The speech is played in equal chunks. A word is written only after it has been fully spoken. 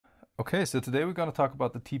Okay, so today we're going to talk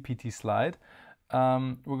about the TPT Slide.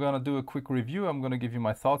 We're going to do a quick review. I'm going to give you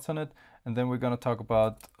my thoughts on it, and then we're going to talk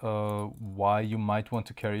about why you might want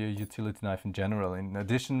to carry a utility knife in general, in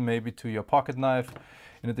addition maybe to your pocket knife,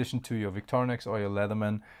 in addition to your Victorinox or your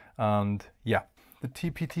Leatherman. And yeah, the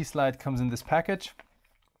TPT Slide comes in this package,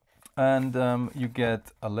 and you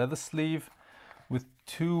get a leather sleeve with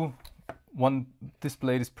this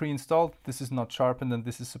blade is pre-installed, this is not sharpened, and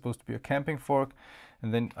this is supposed to be a camping fork.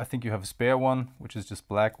 And then I think you have a spare one, which is just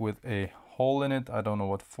black with a hole in it. I don't know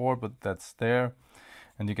what for, but that's there.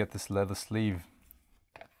 And you get this leather sleeve.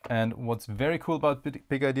 And what's very cool about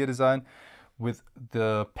Big Idea Design, with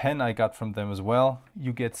the pen I got from them as well,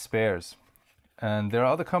 you get spares. And there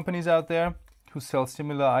are other companies out there who sell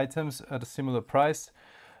similar items at a similar price,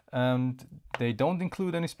 and they don't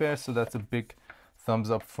include any spares, so that's a big thumbs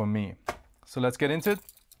up for me. So let's get into it.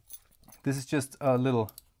 This is just a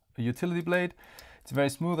utility blade. It's very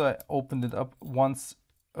smooth. I opened it up once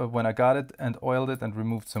when I got it and oiled it and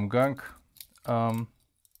removed some gunk.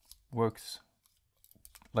 Works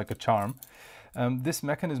like a charm. This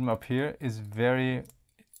mechanism up here is very,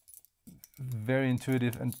 very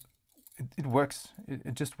intuitive, and it works.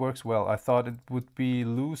 It just works well. I thought it would be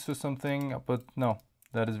loose or something, but no,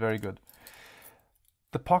 that is very good.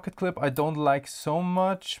 The pocket clip I don't like so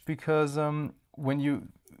much because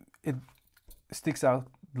it sticks out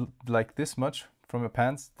like this much from your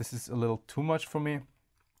pants. This is a little too much for me.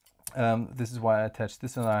 This is why I attached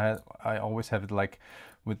this, and I always have it like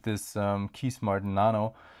with this Keysmart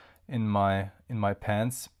Nano in my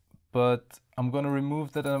pants. But I'm gonna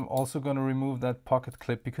remove that, and I'm also gonna remove that pocket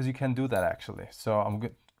clip because you can do that actually. So I'm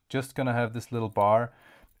just gonna have this little bar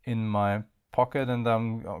in my pocket, and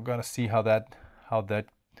I'm gonna see how that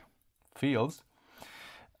feels.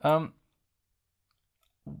 When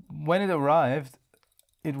it arrived,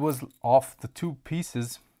 it was off the two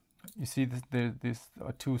pieces. You see, these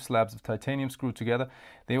are two slabs of titanium screwed together.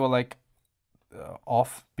 They were like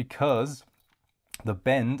off because the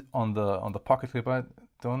bend on the pocket clip. I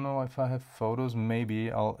don't know if I have photos.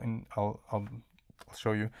 Maybe I'll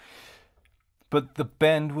show you. But the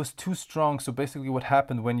bend was too strong. So basically, what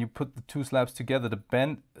happened when you put the two slabs together, the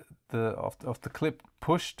bend of the clip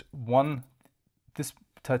pushed this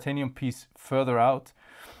titanium piece further out,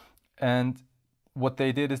 and what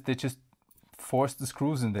they did is they just forced the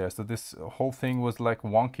screws in there. So this whole thing was like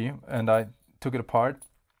wonky, and I took it apart,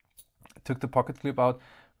 took the pocket clip out,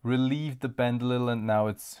 relieved the bend a little, and now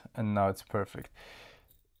it's perfect.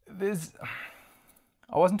 I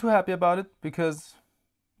wasn't too happy about it because,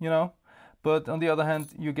 but on the other hand,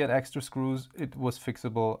 you get extra screws. It was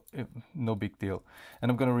fixable, no big deal.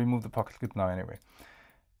 And I'm gonna remove the pocket clip now anyway.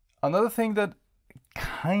 Another thing that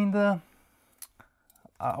kinda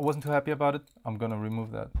I wasn't too happy about it, I'm gonna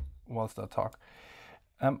remove that whilst I talk.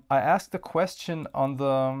 I asked a question on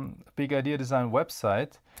the Big Idea Design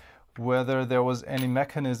website whether there was any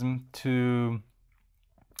mechanism to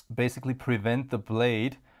basically prevent the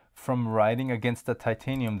blade from riding against the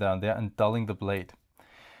titanium down there and dulling the blade.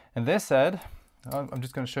 And they said, I'm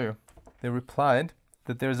just going to show you. They replied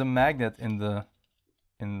that there's a magnet in the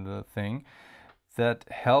thing that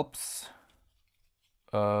helps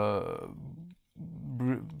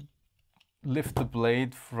lift the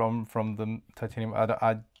blade from the titanium.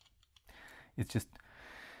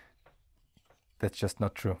 That's just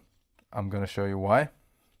not true. I'm going to show you why.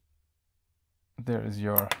 There is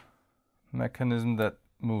your mechanism that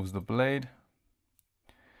moves the blade.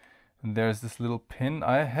 And there's this little pin.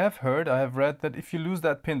 I have read that if you lose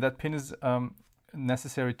that pin is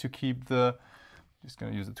necessary to keep just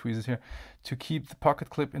gonna use the tweezers here, to keep the pocket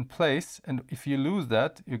clip in place. And if you lose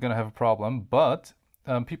that, you're gonna have a problem. But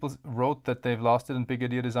people wrote that they've lost it, and Big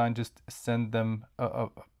Idea Design just send them a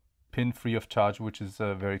pin free of charge, which is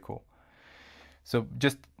very cool. So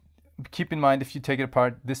just keep in mind, if you take it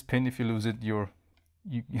apart, this pin, if you lose it, you're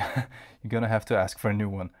gonna have to ask for a new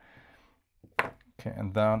one. Okay,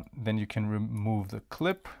 and then you can remove the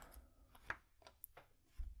clip.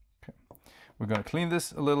 Okay. We're going to clean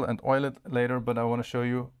this a little and oil it later, but I want to show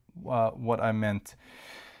you what I meant.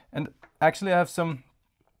 And actually I have some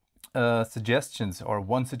suggestions, or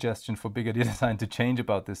one suggestion for Big Idea Design to change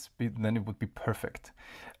about this, then it would be perfect.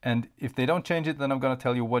 And if they don't change it, then I'm going to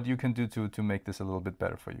tell you what you can do to make this a little bit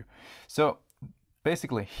better for you. So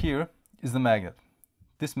basically here is the magnet.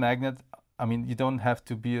 This magnet, I mean, you don't have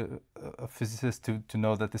to be a physicist to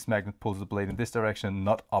know that this magnet pulls the blade in this direction,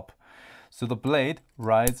 not up. So the blade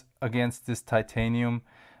rides against this titanium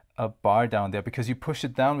bar down there because you push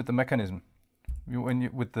it down with the mechanism,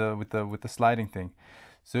 with the sliding thing.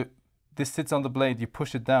 So this sits on the blade. You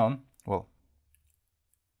push it down. Well,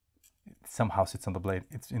 somehow sits on the blade.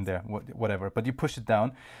 It's in there, whatever. But you push it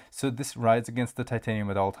down, so this rides against the titanium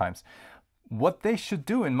at all times. What they should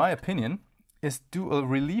do, in my opinion, is do a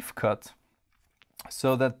relief cut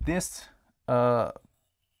so that this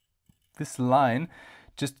this line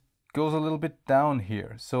just goes a little bit down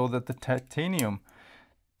here, so that the titanium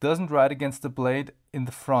doesn't ride against the blade in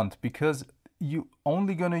the front, because you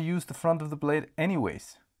only going to use the front of the blade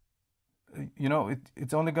anyways. You know,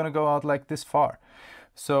 it's only going to go out like this far.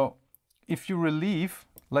 So if you relieve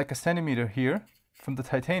like a centimeter here from the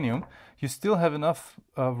titanium, you still have enough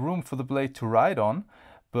room for the blade to ride on,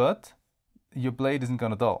 but your blade isn't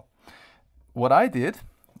going to dull. What I did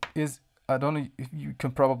is, I don't know if you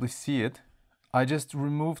can probably see it, I just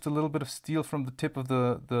removed a little bit of steel from the tip of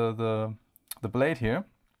the blade here.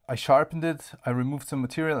 I sharpened it, I removed some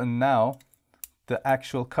material, and now the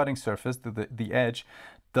actual cutting surface, the edge,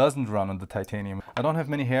 doesn't run on the titanium. I don't have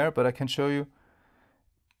many hair, but I can show you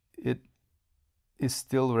it is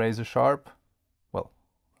still razor sharp. Well,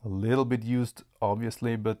 a little bit used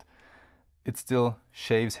obviously, but it still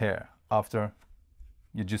shaves hair after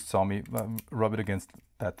you just saw me rub it against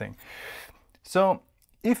that thing. So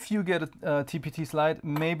if you get a TPT slide,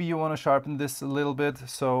 maybe you want to sharpen this a little bit,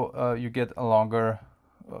 so you get a longer,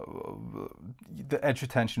 the edge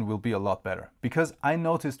retention will be a lot better. Because I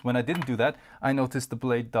noticed when I didn't do that, I noticed the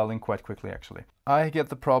blade dulling quite quickly actually. I get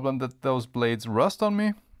the problem that those blades rust on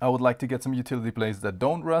me. I would like to get some utility blades that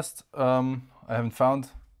don't rust. I haven't found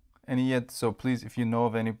any yet, so please, if you know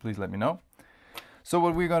of any, please let me know. So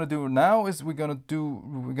what we're going to do now is we're going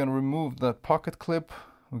to remove the pocket clip.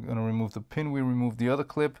 We're going to remove the pin. We remove the other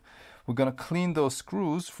clip. We're going to clean those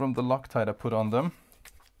screws from the Loctite I put on them.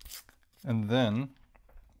 And then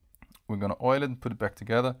we're going to oil it and put it back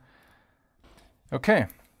together. Okay.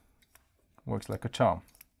 Works like a charm.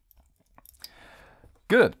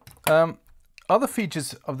 Good. Other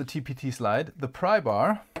features of the TPT slide, the pry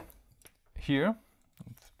bar here.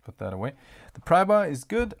 Let's put that away. The pry bar is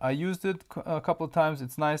good. I used it a couple of times.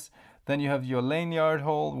 It's nice. Then you have your lanyard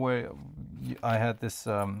hole where I had this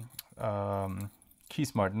KeySmart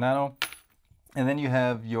Nano. And then you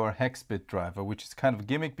have your hex bit driver, which is kind of a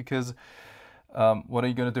gimmick because what are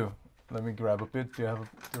you going to do? Let me grab a bit. Do you have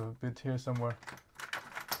a bit here somewhere?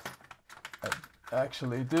 I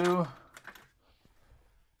actually do.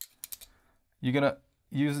 You're going to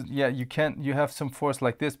use it. Yeah, you can't. You have some force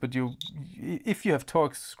like this, but if you have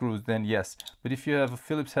Torx screws, then yes. But if you have a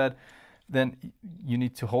Phillips head, then you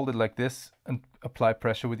need to hold it like this and apply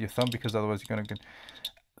pressure with your thumb, because otherwise you're going to get...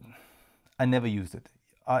 I never used it.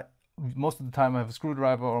 Most of the time I have a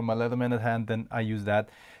screwdriver or my Leatherman at hand, then I use that.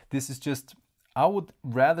 This is just, I would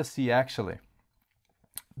rather see actually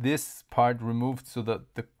this part removed, so that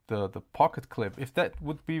the pocket clip, if that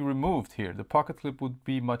would be removed here, the pocket clip would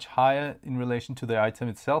be much higher in relation to the item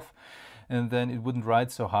itself, and then it wouldn't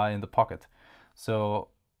ride so high in the pocket. So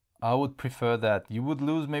I would prefer that. You would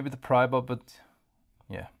lose maybe the pry bar, but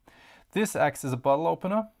yeah. This acts as a bottle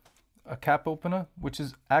opener, a cap opener, which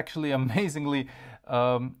is actually amazingly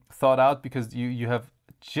thought out, because you have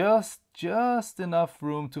just enough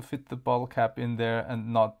room to fit the bottle cap in there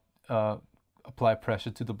and not apply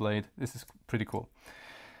pressure to the blade. This is pretty cool.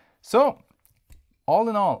 So all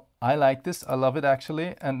in all, I like this. I love it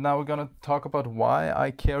actually. And now we're gonna talk about why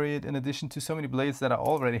I carry it in addition to so many blades that I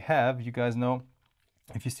already have. You guys know,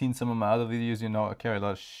 if you've seen some of my other videos, you know I carry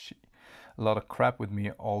a lot of crap with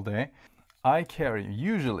me all day. I carry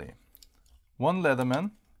usually one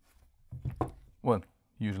Leatherman, well,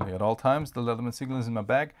 usually at all times, the Leatherman signal is in my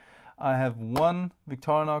bag. I have one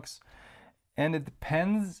Victorinox, and it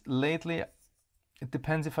depends lately, it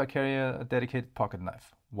depends if I carry a dedicated pocket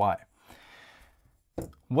knife. Why?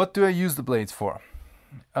 What do I use the blades for?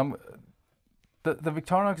 The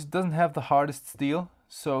Victorinox doesn't have the hardest steel,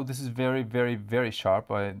 so this is very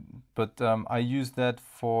sharp. I use that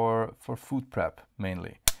for food prep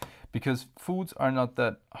mainly, because foods are not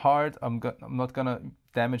that hard. I'm not gonna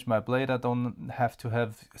damage my blade. I don't have to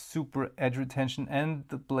have super edge retention, and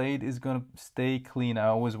the blade is gonna stay clean. I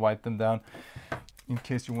always wipe them down, in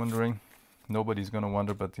case you're wondering. Nobody's gonna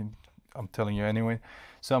wonder, but I'm telling you anyway.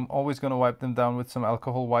 So I'm always gonna wipe them down with some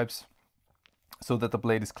alcohol wipes, so that the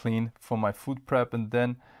blade is clean for my food prep. And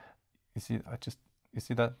then you see, you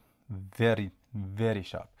see that? Very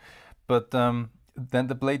sharp. But then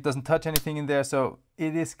the blade doesn't touch anything in there, so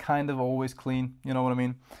it is kind of always clean, you know what I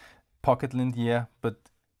mean? Pocket lint, yeah, but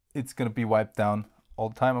it's gonna be wiped down all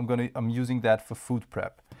the time. I'm using that for food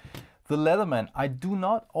prep. The Leatherman, I do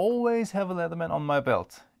not always have a Leatherman on my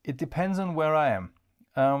belt. It depends on where I am.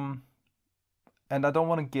 And I don't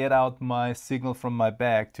want to get out my signal from my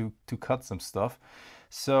bag to cut some stuff.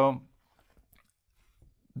 So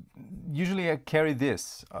usually I carry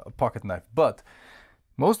this pocket knife, but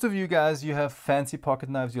most of you guys, you have fancy pocket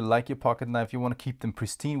knives, you like your pocket knife, you want to keep them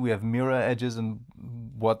pristine. We have mirror edges and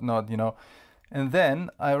whatnot, you know. And then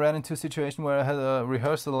I ran into a situation where I had a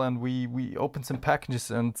rehearsal and we opened some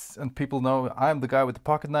packages, and people know I'm the guy with the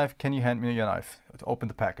pocket knife. Can you hand me your knife to open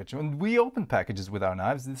the package? And we open packages with our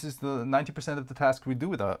knives. This is the 90% of the task we do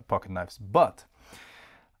with our pocket knives. But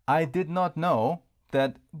I did not know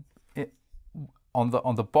that on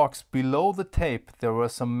the box below the tape there were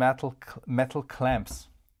some metal clamps,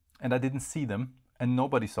 and I didn't see them, and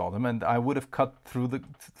nobody saw them, and I would have cut through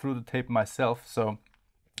the tape myself. So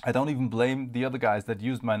I don't even blame the other guys that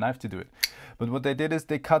used my knife to do it. But what they did is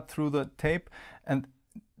they cut through the tape, and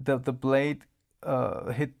the blade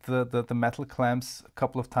hit the metal clamps a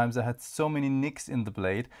couple of times. I had so many nicks in the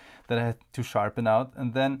blade that I had to sharpen out,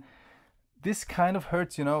 and then this kind of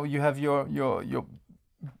hurts, you know. You have your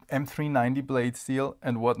M390 blade steel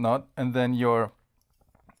and whatnot, and then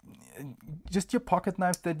just your pocket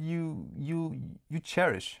knife that you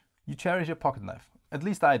cherish. You cherish your pocket knife. At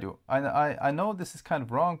least I do. I know this is kind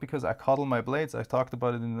of wrong because I coddle my blades. I talked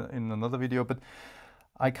about it in another video, but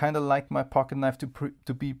I kind of like my pocket knife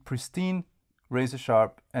to be pristine, razor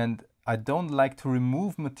sharp, and I don't like to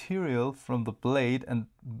remove material from the blade and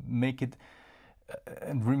make it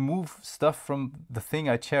and remove stuff from the thing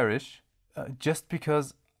I cherish just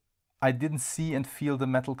because I didn't see and feel the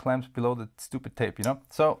metal clamps below the stupid tape, you know.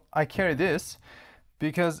 So I carry this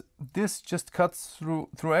because this just cuts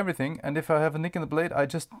through everything, and if I have a nick in the blade, I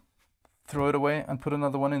just throw it away and put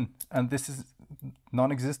another one in, and this is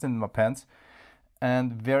non-existent in my pants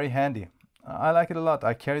and very handy. I like it a lot.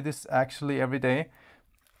 I carry this actually every day,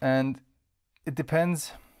 and it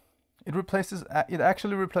depends. It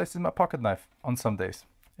actually replaces my pocket knife on some days.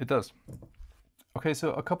 It does. Okay,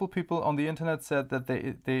 so a couple people on the internet said that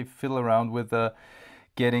they fiddle around with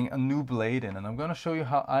getting a new blade in, and I'm gonna show you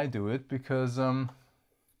how I do it because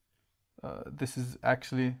this is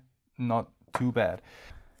actually not too bad.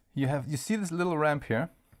 You see this little ramp here,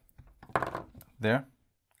 there.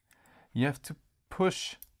 You have to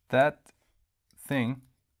push that thing,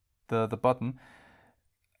 the button,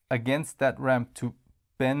 against that ramp to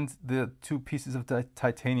bend the two pieces of the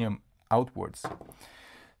titanium outwards.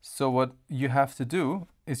 So what you have to do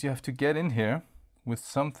is you have to get in here with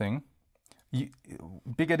something.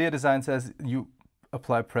 Big Idea Design says you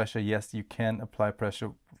apply pressure. Yes, you can apply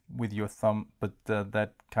pressure with your thumb, but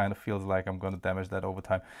that kind of feels like I'm going to damage that over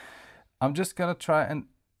time. I'm just going to try and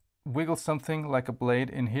wiggle something like a blade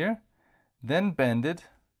in here, then bend it,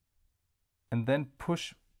 and then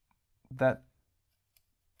push that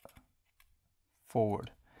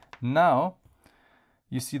forward. Now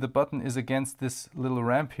you see the button is against this little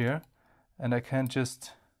ramp here, and I can't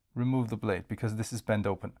just remove the blade because this is bent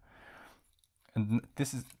open. And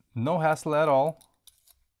this is no hassle at all.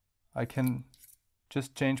 I can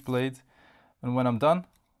just change blades, and when I'm done,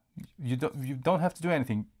 you don't have to do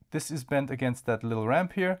anything. This is bent against that little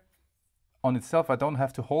ramp here on itself. I don't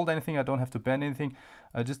have to hold anything. I don't have to bend anything.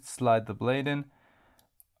 I just slide the blade in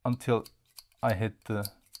until I hit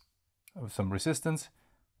some resistance.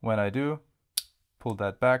 When I do, pull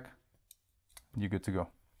that back, you're good to go.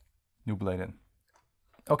 New blade in.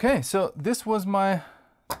 Okay, so these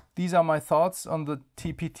are my thoughts on the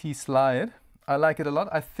TPT Slide. I like it a lot.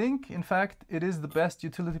 I think, in fact, it is the best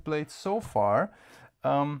utility blade so far.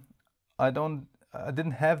 I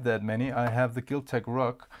didn't have that many. I have the Giltech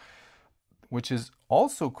Rook, which is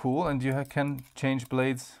also cool, and you can change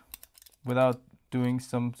blades without doing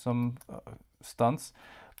some stunts.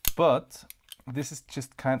 But this is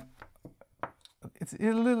just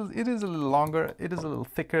it is a little longer. It is a little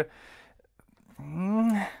thicker.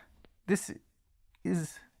 This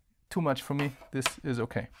is too much for me. This is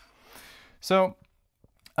okay. So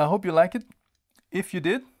I hope you like it. If you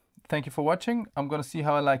did, thank you for watching. I'm gonna see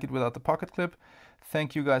how I like it without the pocket clip.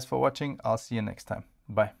 Thank you guys for watching. I'll see you next time.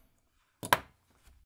 Bye.